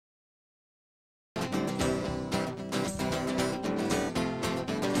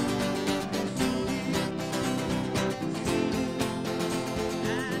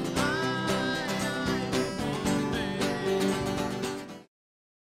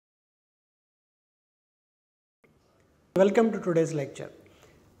Welcome to today's lecture.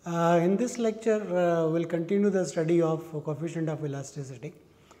 In this lecture, we will continue the study of coefficient of elasticity.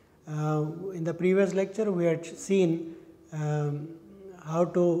 In the previous lecture, we had seen how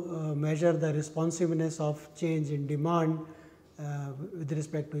to measure the responsiveness of change in demand with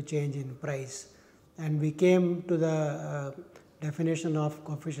respect to change in price, and we came to the definition of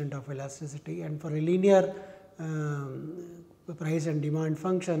coefficient of elasticity. And for a linear price and demand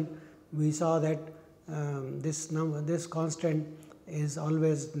function, we saw that this constant is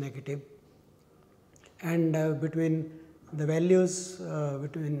always negative, and between the values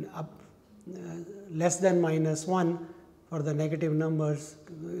between less than -1 for the negative numbers,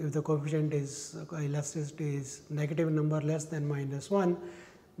 if the coefficient is elasticity is negative number less than -1,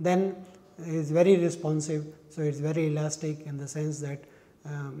 then it is very responsive. So, it is very elastic in the sense that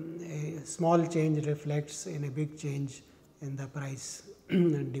a small change reflects in a big change in the price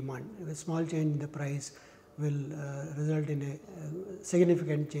and demand. A small change in the price will result in a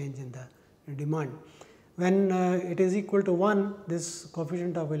significant change in the demand. When it is equal to 1, this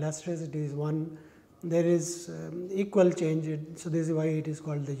coefficient of elasticity is 1, there is equal change. So, this is why it is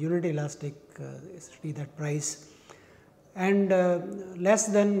called the unit elasticity, that price. And less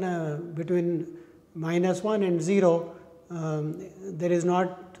than between -1 and 0, there is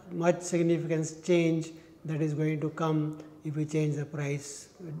not much significance change that is going to come if we change the price.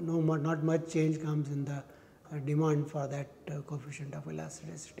 Not much change comes in the demand for that coefficient of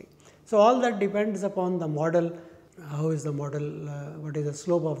elasticity. So, all that depends upon the model. How is the model, what is the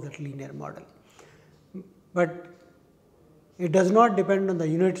slope of that linear model, but it does not depend on the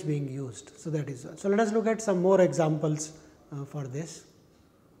units being used. So, that is all. So, let us look at some more examples for this.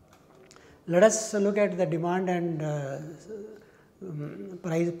 Let us look at the demand and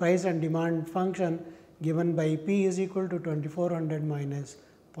price and demand function given by P is equal to 2400 minus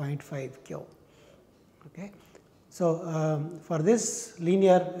 0.5 Q. Okay. So, for this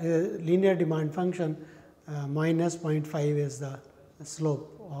linear demand function, minus 0.5 is the slope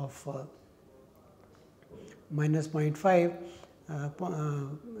of minus 0.5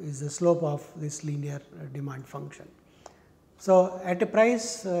 is the slope of this linear demand function. So, at a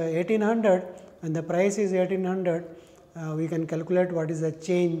price 1800, when the price is 1800, we can calculate what is the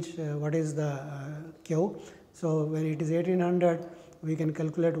change, what is the Q. So, when it is 1800, we can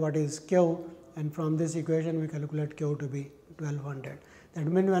calculate what is Q, and from this equation we calculate Q to be 1200. That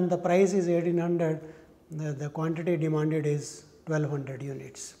means, when the price is 1800, the quantity demanded is 1200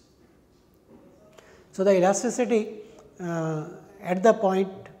 units. So, the elasticity at the point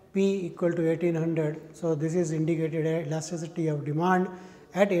P equal to 1800. So, this is indicated elasticity of demand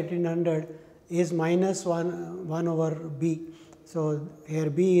at 1800 is minus 1 over B. So, here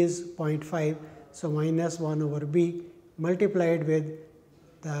B is 0.5. So, minus 1 over B multiplied with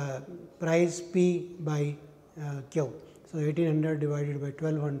the price P by Q. So, 1800 divided by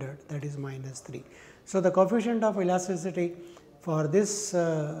 1200, that is minus 3. So, the coefficient of elasticity for this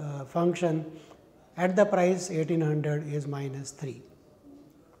function at the price 1800 is minus 3.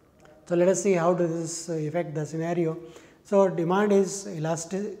 So, let us see how does this affect the scenario. So, demand is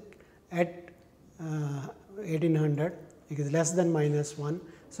elastic at 1800, it is less than minus 1.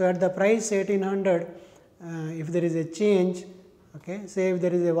 So, at the price 1800, if there is a change, okay, say if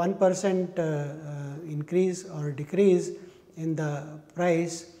there is a 1% increase or decrease in the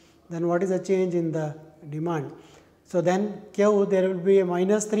price, then what is the change in the demand? So, then Q, there will be a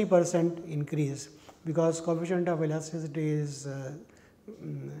minus 3% increase, because coefficient of elasticity is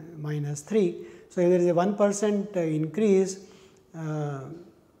minus 3. So, if there is a 1% increase,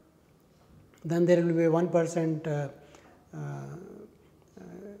 then there will be a 1%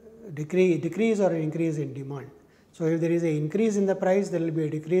 decrease or increase in demand. So, if there is an increase in the price, there will be a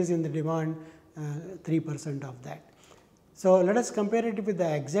decrease in the demand, 3% of that. So, let us compare it with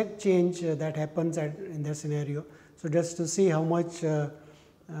the exact change that happens in the scenario. So, just to see how much the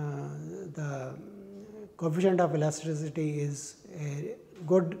coefficient of elasticity is a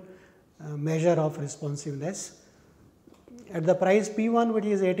good measure of responsiveness. At the price P1, which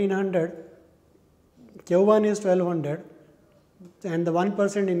is 1800, Q1 is 1200, and the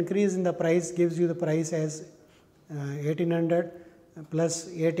 1% increase in the price gives you the price as 1800 plus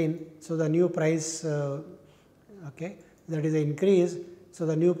 18. So, the new price, okay, that is an increase. So,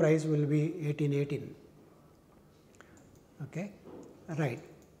 the new price will be 1818. Okay, right.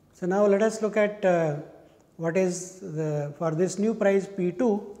 So, now let us look at what is the, for this new price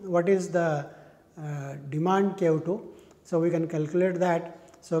P2, what is the demand Q2. So, we can calculate that.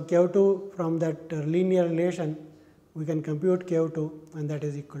 So, Q2 from that linear relation, we can compute Q2, and that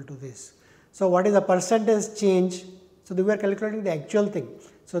is equal to this. So, what is the percentage change? So, we are calculating the actual thing.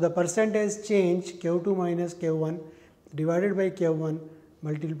 So, the percentage change Q2 minus Q1 divided by Q1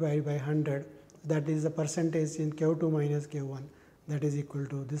 multiplied by 100, that is the percentage in Q2 minus Q1, that is equal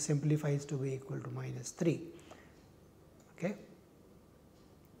to, this simplifies to be equal to minus 3. Okay.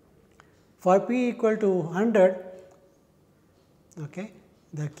 For P equal to 100, okay,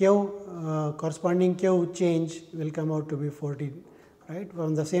 the Q corresponding Q change will come out to be 14, right.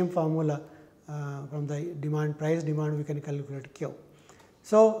 From the same formula, from the demand, price demand, we can calculate Q.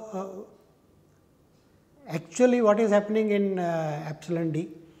 So, actually what is happening in epsilon d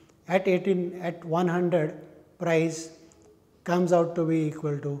at 100 price comes out to be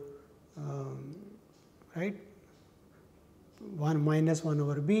equal to right 1 minus 1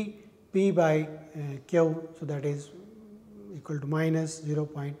 over b, p by q. So, that is equal to minus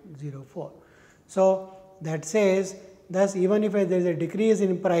 0.04. So, that says thus even if there is a decrease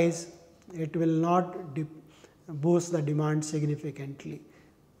in price, it will not boost the demand significantly,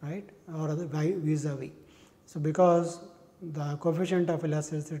 right, or vis-a-vis. So, because the coefficient of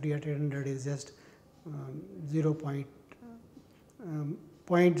elasticity at 800 is just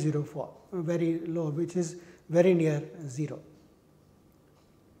 0.04, very low, which is very near 0.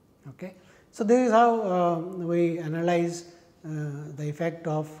 Okay. So, this is how we analyze the effect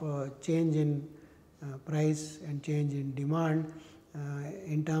of change in price and change in demand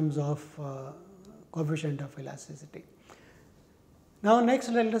in terms of coefficient of elasticity. Now, next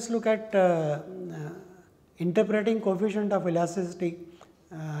let us look at interpreting coefficient of elasticity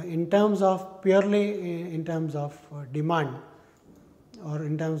in terms of purely in terms of demand or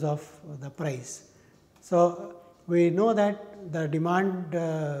in terms of the price. So, we know that the demand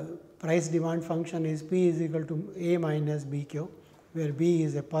price demand function is P is equal to A minus BQ, where B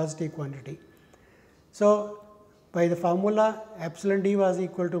is a positive quantity. So, by the formula epsilon d was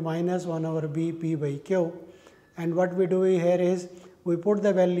equal to minus 1 over B P by Q, and what we do here is we put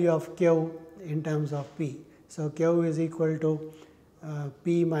the value of Q in terms of P. So, Q is equal to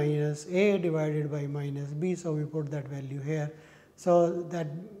P minus A divided by minus B. So, we put that value here. So, that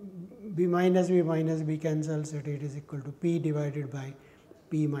B minus B cancels it, it is equal to P divided by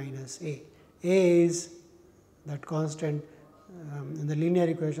P minus A. A is that constant in the linear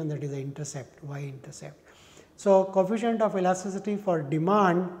equation, that is the intercept, y intercept. So, coefficient of elasticity for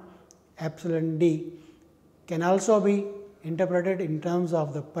demand epsilon d can also be interpreted in terms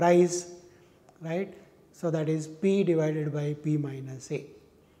of the price, right. So, that is P divided by P minus A.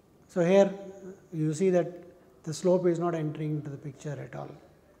 So, here you see that the slope is not entering into the picture at all.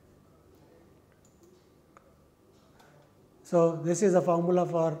 So, this is the formula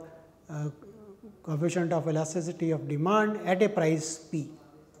for coefficient of elasticity of demand at a price P.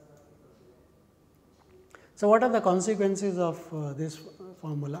 So, what are the consequences of this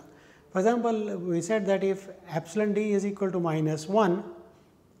formula? For example, we said that if epsilon d is equal to minus 1,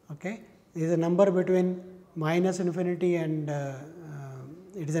 okay, there is a number between minus infinity and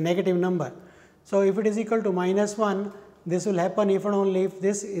it is a negative number. So, if it is equal to minus 1, this will happen if and only if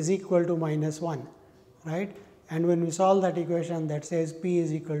this is equal to minus 1, right. And when we solve that equation, that says P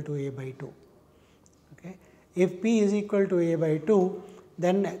is equal to A by 2. Okay. If P is equal to A by 2,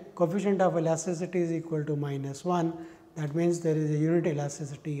 then coefficient of elasticity is equal to minus 1. That means there is a unit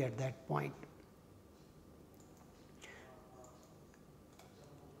elasticity at that point.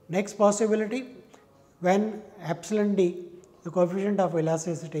 Next possibility, when epsilon d, the coefficient of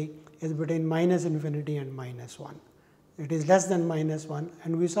elasticity is between minus infinity and minus 1. It is less than minus 1,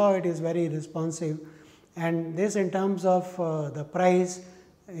 and we saw it is very responsive, and this in terms of the price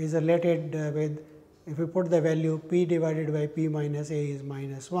is related with, if we put the value P divided by P minus A is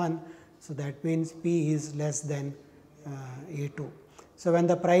minus 1. So, that means P is less than A2. So, when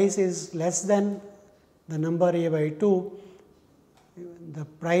the price is less than the number A by 2, the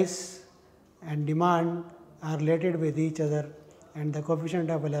price and demand are related with each other, and the coefficient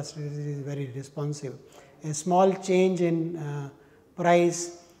of elasticity is very responsive. A small change in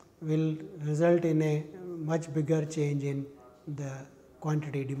price will result in a much bigger change in the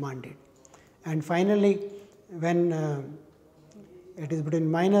quantity demanded. And finally, when it is between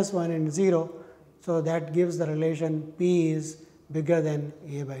minus 1 and 0, so that gives the relation P is bigger than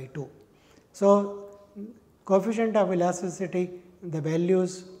A by 2. So, coefficient of elasticity, the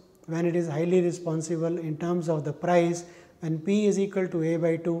values when it is highly responsible in terms of the price, when P is equal to A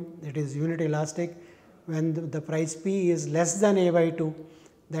by 2, it is unit elastic. When the price P is less than A by 2,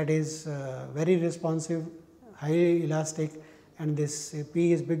 that is very responsive, highly elastic, and this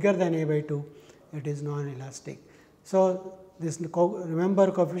P is bigger than A by 2, it is non-elastic. So, this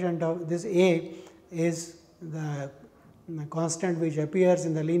remember coefficient of this A is the constant which appears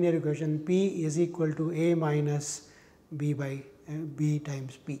in the linear equation P is equal to A minus B by B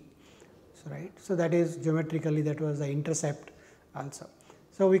times P. right. So, that is geometrically that was the intercept also.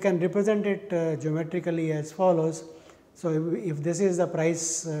 So, we can represent it geometrically as follows. So, if this is the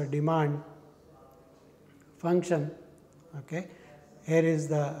price demand function, okay, here is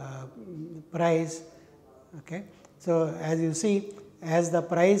the price. Okay. So, as you see, as the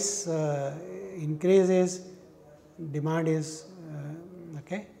price increases, demand is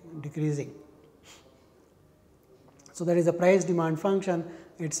okay, decreasing. So, that is the price demand function.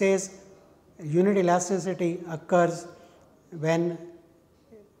 It says unit elasticity occurs when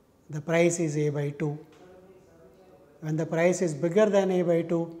the price is A by 2. When the price is bigger than A by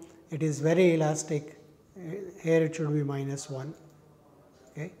 2, it is very elastic. Here it should be minus 1.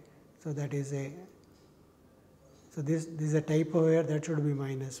 Okay. So, that is a, so this is a typo here, that should be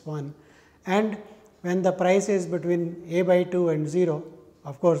minus 1. And when the price is between A by 2 and 0,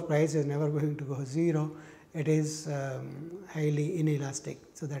 of course, price is never going to go 0, it is highly inelastic.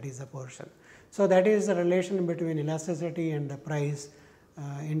 So, that is the portion. So, that is the relation between elasticity and the price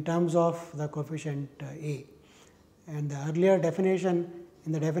in terms of the coefficient A. And the earlier definition,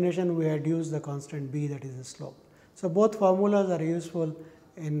 in the definition we had used the constant B, that is the slope. So, both formulas are useful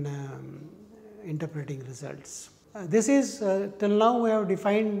in interpreting results. This is till now we have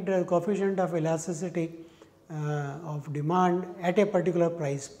defined the coefficient of elasticity of demand at a particular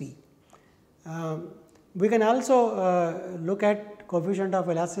price P. We can also look at coefficient of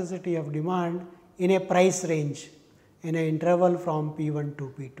elasticity of demand in a price range in an interval from P1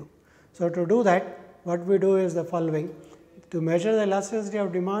 to P2. So, to do that, what we do is the following: to measure the elasticity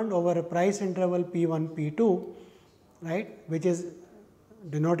of demand over a price interval P1 P2, right, which is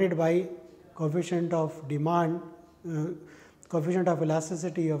denoted by coefficient of demand, coefficient of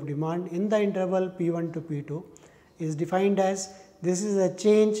elasticity of demand in the interval P1 to P2 is defined as, this is a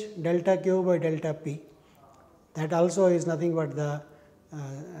change delta Q by delta P. That also is nothing but the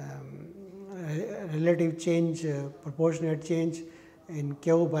relative change, proportionate change in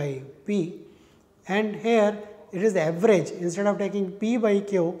Q by P, and here it is the average. Instead of taking P by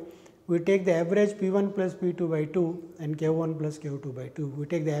Q, we take the average P1 plus P2 by 2 and Q1 plus Q2 by 2. We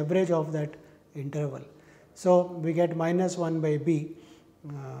take the average of that interval. So, we get minus 1 by B,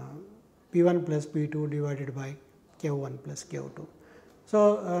 P1 plus P2 divided by Q1 plus Q2.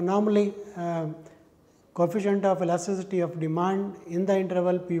 So, normally coefficient of elasticity of demand in the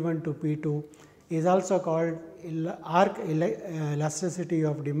interval P1 to P2 is also called arc elasticity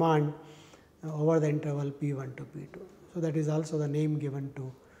of demand over the interval P1 to P2. So, that is also the name given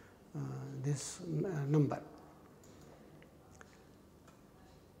to this number.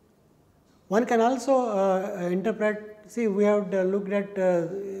 One can also interpret, see, we have looked at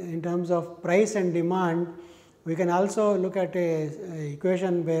in terms of price and demand. We can also look at a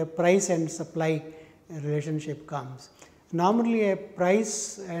equation where price and supply relationship comes. Normally, a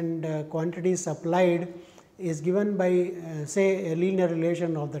price and quantity supplied is given by say a linear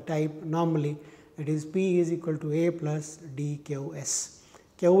relation of the type, normally it is P is equal to A plus dQs.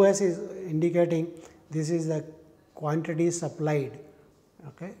 Qs is indicating this is the quantity supplied.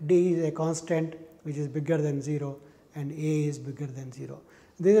 Okay. D is a constant which is bigger than 0 and A is bigger than 0.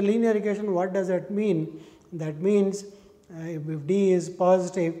 This is a linear equation. What does that mean? That means if D is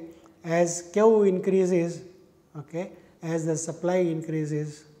positive, as Q increases, okay, as the supply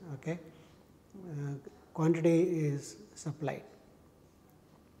increases, okay, quantity is supplied.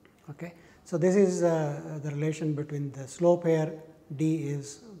 Okay. So, this is the relation between the slope here, D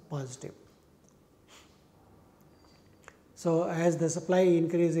is positive. So, as the supply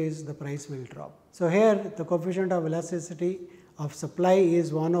increases, the price will drop. So, here the coefficient of elasticity of supply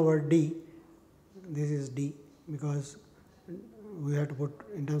is 1 over D, this is D, because we have to put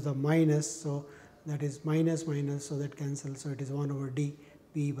in terms of minus. So, that is minus minus, so that cancels. So, it is 1 over D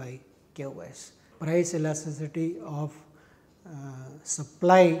P by Qs. Price elasticity of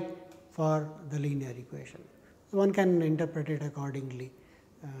supply for the linear equation. One can interpret it accordingly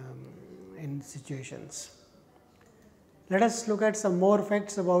in situations. Let us look at some more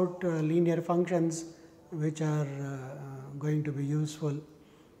facts about linear functions which are going to be useful.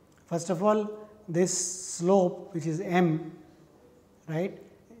 First of all, this slope which is m, right,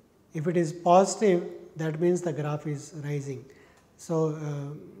 if it is positive, that means the graph is rising. So,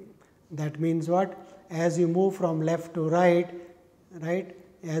 that means what? As you move from left to right,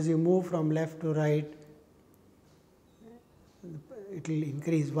 as you move from left to right, it will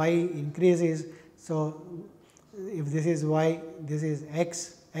increase, y increases. So, if this is y, this is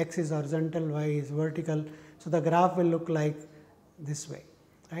x, x is horizontal, y is vertical. So, the graph will look like this way,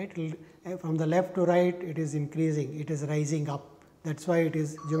 right. From the left to right, it is increasing, it is rising up. That is why it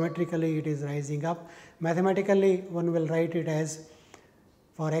is geometrically it is rising up. Mathematically, one will write it as,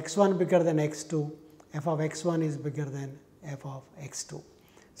 for x1 bigger than x2, f of x1 is bigger than f of x2.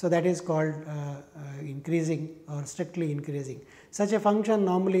 So, that is called increasing or strictly increasing. Such a function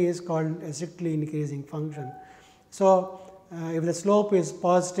normally is called a strictly increasing function. So, if the slope is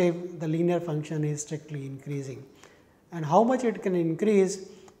positive, the linear function is strictly increasing. And how much it can increase?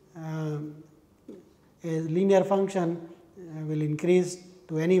 A linear function will increase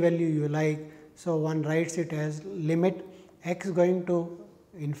to any value you like. So, one writes it as limit x going to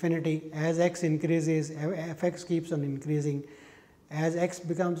infinity. As x increases, f x keeps on increasing. As x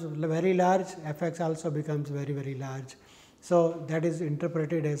becomes very large, f x also becomes very, very large. So, that is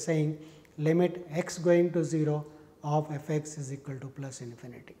interpreted as saying limit x going to 0 of f x is equal to plus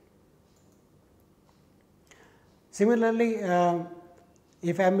infinity. Similarly,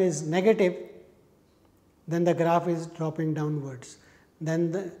 if m is negative, then the graph is dropping downwards.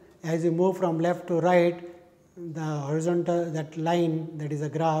 Then as you move from left to right, the horizontal, that line, that is a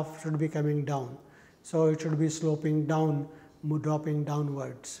graph, should be coming down. So, it should be sloping down, dropping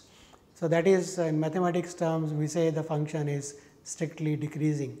downwards. So, that is in mathematics terms we say the function is strictly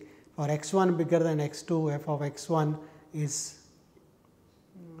decreasing. For x1 bigger than x2, f of x1 is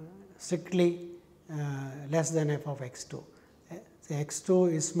strictly less than f of x2. So,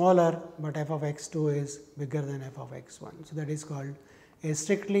 x2 is smaller, but f of x2 is bigger than f of x1. So, that is called a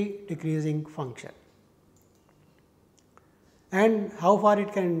strictly decreasing function. And how far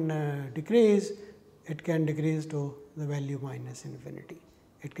it can decrease? It can decrease to the value minus infinity.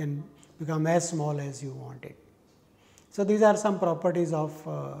 It can become as small as you want it. So, these are some properties of,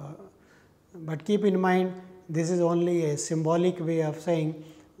 but keep in mind this is only a symbolic way of saying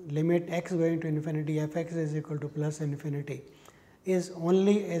limit x going to infinity f x is equal to plus infinity is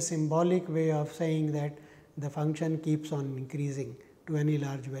only a symbolic way of saying that the function keeps on increasing to any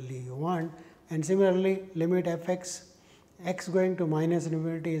large value you want. And similarly, limit f x x going to minus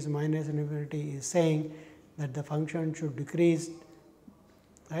infinity is saying that the function should decrease,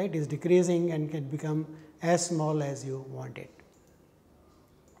 right, is decreasing and can become as small as you want it.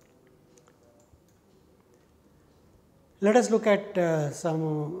 Let us look at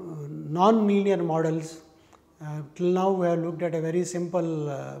some non-linear models. Till now we have looked at a very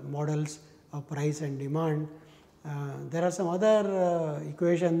simple models of price and demand. There are some other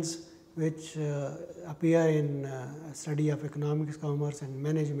equations which appear in study of economics, commerce and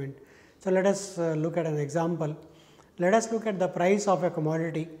management. So, let us look at an example. Let us look at the price of a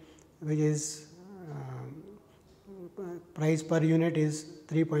commodity, which is price per unit is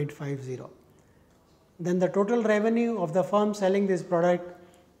 3.50. Then the total revenue of the firm selling this product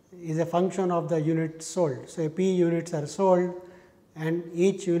is a function of the units sold. So, P units are sold and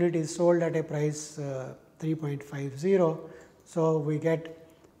each unit is sold at a price 3.50. So, we get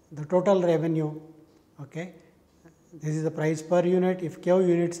the total revenue. Okay. This is the price per unit if Q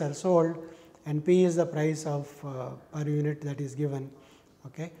units are sold and P is the price of per unit that is given.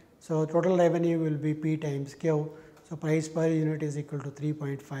 Okay. So, total revenue will be P times Q. So, price per unit is equal to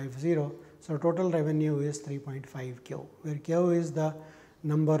 3.50. So, total revenue is 3.5 Q, where Q is the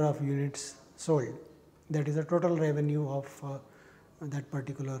number of units sold, that is the total revenue of that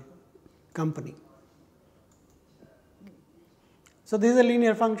particular company. So, this is a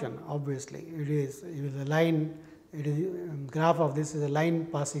linear function, obviously it is a line, it is graph of this is a line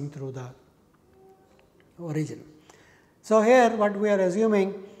passing through the origin. So, here what we are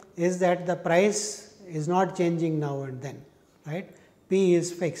assuming is that the price is not changing now and then, right. P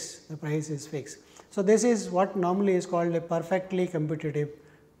is fixed, the price is fixed. So, this is what normally is called a perfectly competitive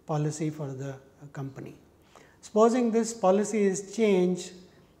policy for the company. Supposing this policy is changed,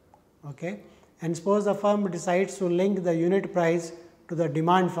 okay, and suppose the firm decides to link the unit price to the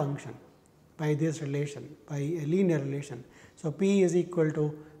demand function by this relation, by a linear relation. So, P is equal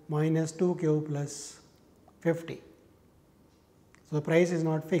to minus 2Q plus 50. So, the price is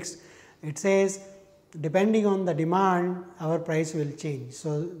not fixed. It says depending on the demand our price will change.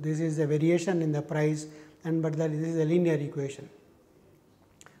 So, this is a variation in the price and but this is a linear equation.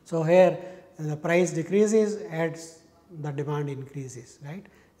 So, here the price decreases as the demand increases, right.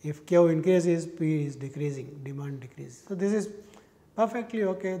 If Q increases, P is decreasing, demand decreases. So, this is perfectly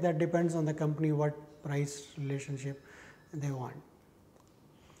okay, that depends on the company what price relationship they want.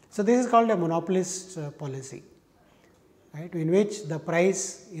 So, this is called a monopolist policy, right, in which the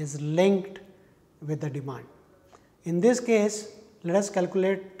price is linked with the demand. In this case, let us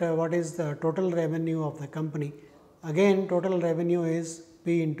calculate what is the total revenue of the company. Again, total revenue is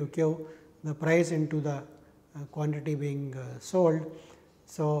P into Q, the price into the quantity being sold.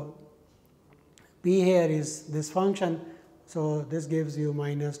 So, P here is this function. So, this gives you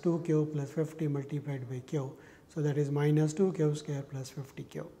minus 2Q plus 50 multiplied by Q. So, that is minus 2 q square plus 50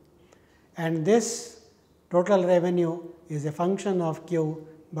 q, and this total revenue is a function of q,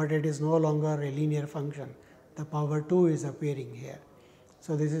 but it is no longer a linear function. The power 2 is appearing here.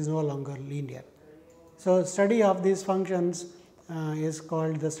 So, this is no longer linear. So, study of these functions is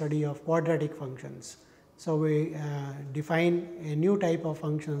called the study of quadratic functions. So, we define a new type of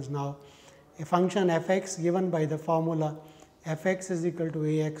functions now. A function f x given by the formula f x is equal to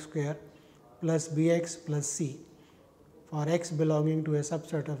a x square plus b x plus c for x belonging to a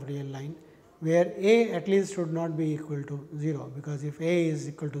subset of real line, where a at least should not be equal to 0, because if a is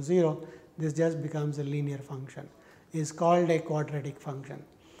equal to 0, this just becomes a linear function, is called a quadratic function.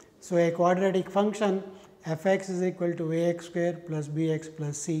 So, a quadratic function f x is equal to a x square plus b x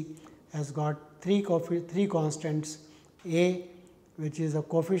plus c has got three constants: a, which is a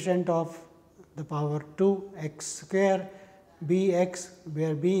coefficient of the power 2 x square, b x,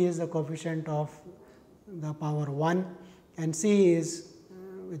 where b is the coefficient of the power 1, and c is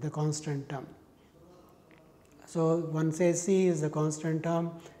with the constant term. So, one says c is the constant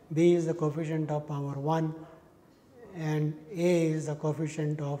term, b is the coefficient of power 1, and a is the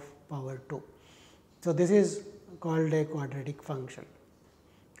coefficient of power 2. So, this is called a quadratic function,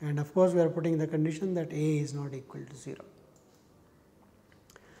 and of course, we are putting the condition that a is not equal to 0.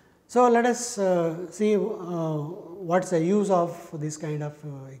 So, let us see what is the use of this kind of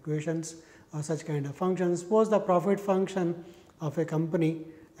equations or such kind of functions. Suppose the profit function of a company,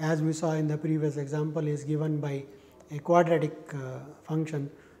 as we saw in the previous example, is given by a quadratic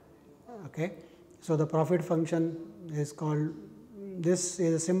function. Okay. So, the profit function is called, this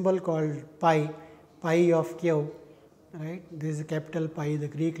is a symbol called pi, pi of q, right. This is a capital pi, the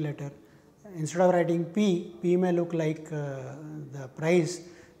Greek letter. Instead of writing p, p may look like the price.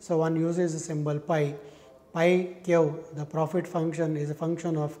 So, one uses the symbol pi. Pi q, the profit function, is a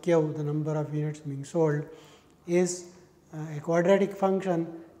function of q, the number of units being sold, is a quadratic function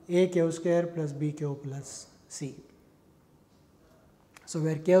a q square plus b q plus c. So,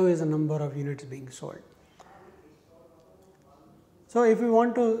 where q is the number of units being sold. So, if we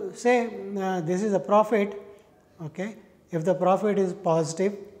want to say this is a profit, okay, if the profit is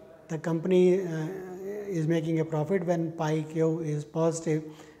positive, the company is making a profit when pi q is positive.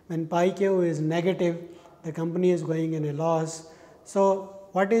 When pi q is negative, the company is going in a loss. So,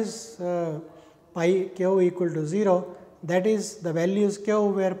 what is pi q equal to 0? That is the values q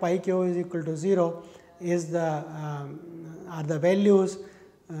where pi q is equal to 0 is the are the values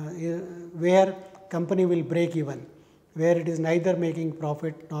where company will break even, where it is neither making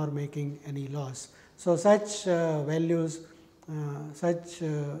profit nor making any loss. So, such values, such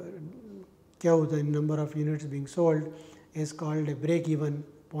q, the number of units being sold, is called a break even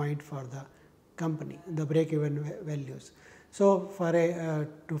point for the company, the break even values. So, for a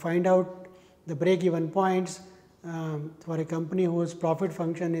to find out the break even points for a company whose profit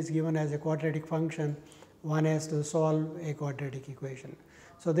function is given as a quadratic function, one has to solve a quadratic equation.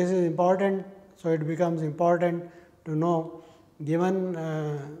 So, this is important. So, it becomes important to know, given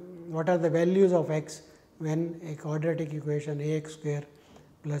what are the values of x when a quadratic equation a x square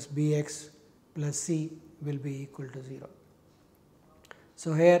plus b x plus c will be equal to 0.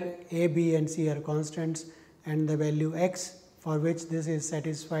 So, here a, b and c are constants, and the value x for which this is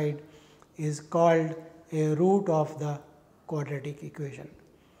satisfied is called a root of the quadratic equation.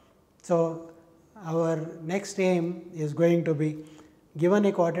 So, our next aim is going to be, given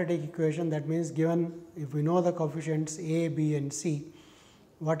a quadratic equation, that means given, if we know the coefficients a, b and c,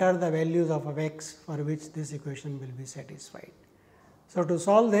 what are the values of x for which this equation will be satisfied. So, to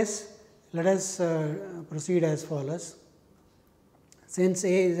solve this, let us proceed as follows. Since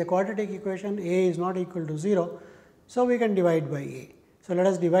a is a quadratic equation, a is not equal to 0, so we can divide by a. So, let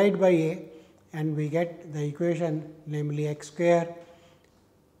us divide by a, and we get the equation, namely x square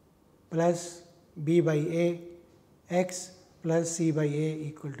plus b by a x plus c by a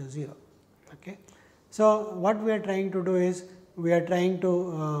equal to 0. Okay. So, what we are trying to do is, we are trying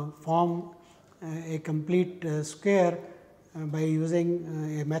to form a complete square by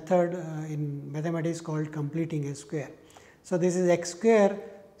using a method in mathematics called completing a square. So, this is x square.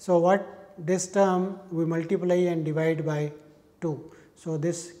 So, what this term we multiply and divide by 2. So,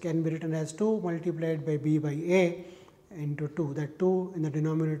 this can be written as 2 multiplied by b by a into 2, that 2 in the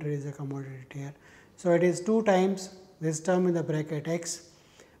denominator is a commodity here. So, it is 2 times this term in the bracket x.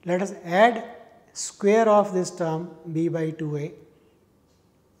 Let us add square of this term b by 2a,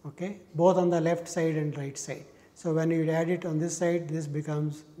 okay, both on the left side and right side. So, when you add it on this side, this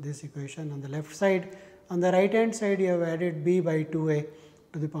becomes this equation on the left side. On the right hand side, you have added b by 2a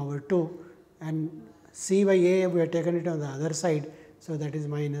to the power 2, and c by a we have taken it on the other side. So, that is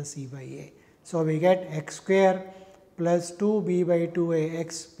minus c by a. So, we get x square plus 2b by 2a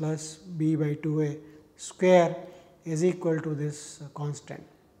x plus b by 2a square is equal to this constant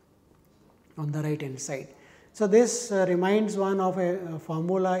on the right hand side. So, this reminds one of a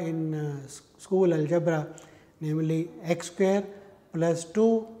formula in school algebra, namely x square plus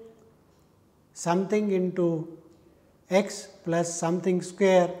 2 something into x plus something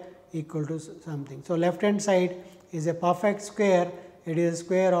square equal to something. So, left hand side is a perfect square, it is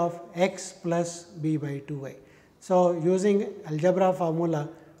square of x plus b by 2a. So, using algebra formula,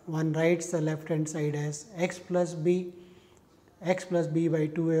 one writes the left hand side as x plus b by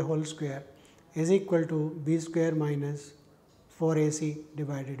 2a whole square is equal to b square minus 4ac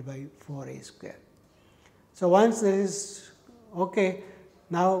divided by 4a square. So, once this is okay,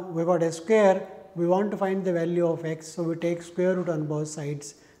 now we got a square, we want to find the value of x. So, we take square root on both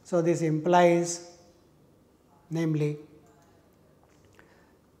sides. So, this implies, namely,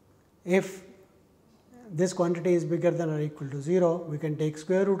 if this quantity is bigger than or equal to 0, we can take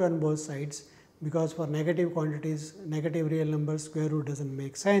square root on both sides, because for negative quantities, negative real numbers, square root does not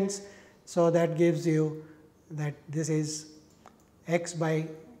make sense. So, that gives you that this is x by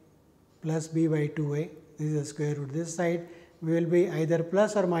plus b by 2a, this is the square root. This side we will be either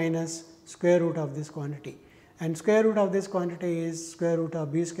plus or minus square root of this quantity, and square root of this quantity is square root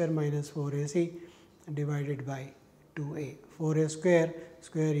of b square minus 4ac divided by 2a. 4a square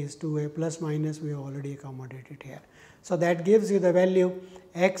is 2a, plus minus we have already accommodated here. So, that gives you the value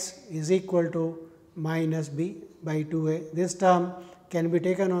x is equal to minus b by 2a. This term can be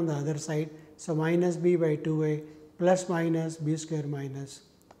taken on the other side. So, minus b by 2a plus minus b square minus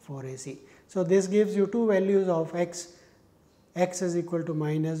 4ac. So, this gives you two values of x, x is equal to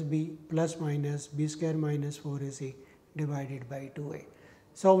minus b plus minus b square minus 4ac divided by 2a.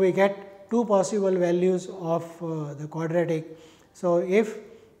 So, we get two possible values of the quadratic. So, if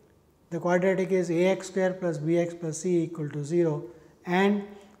the quadratic is ax square plus bx plus c equal to 0 and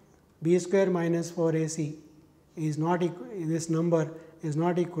b square minus 4ac is not equal, this number is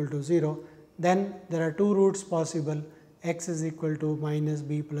not equal to 0, then there are two roots possible, x is equal to minus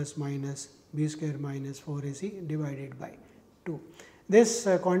b plus minus b square minus 4ac divided by 2. This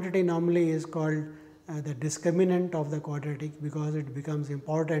quantity normally is called the discriminant of the quadratic, because it becomes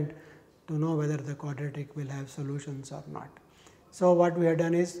important to know whether the quadratic will have solutions or not. So, what we have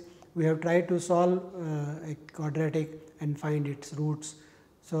done is we have tried to solve a quadratic and find its roots.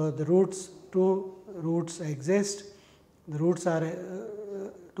 So, the roots, two roots exist, the roots are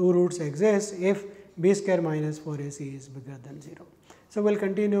two roots exist if b square minus 4ac is bigger than 0. So, we will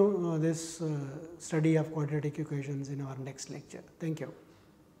continue this study of quadratic equations in our next lecture. Thank you.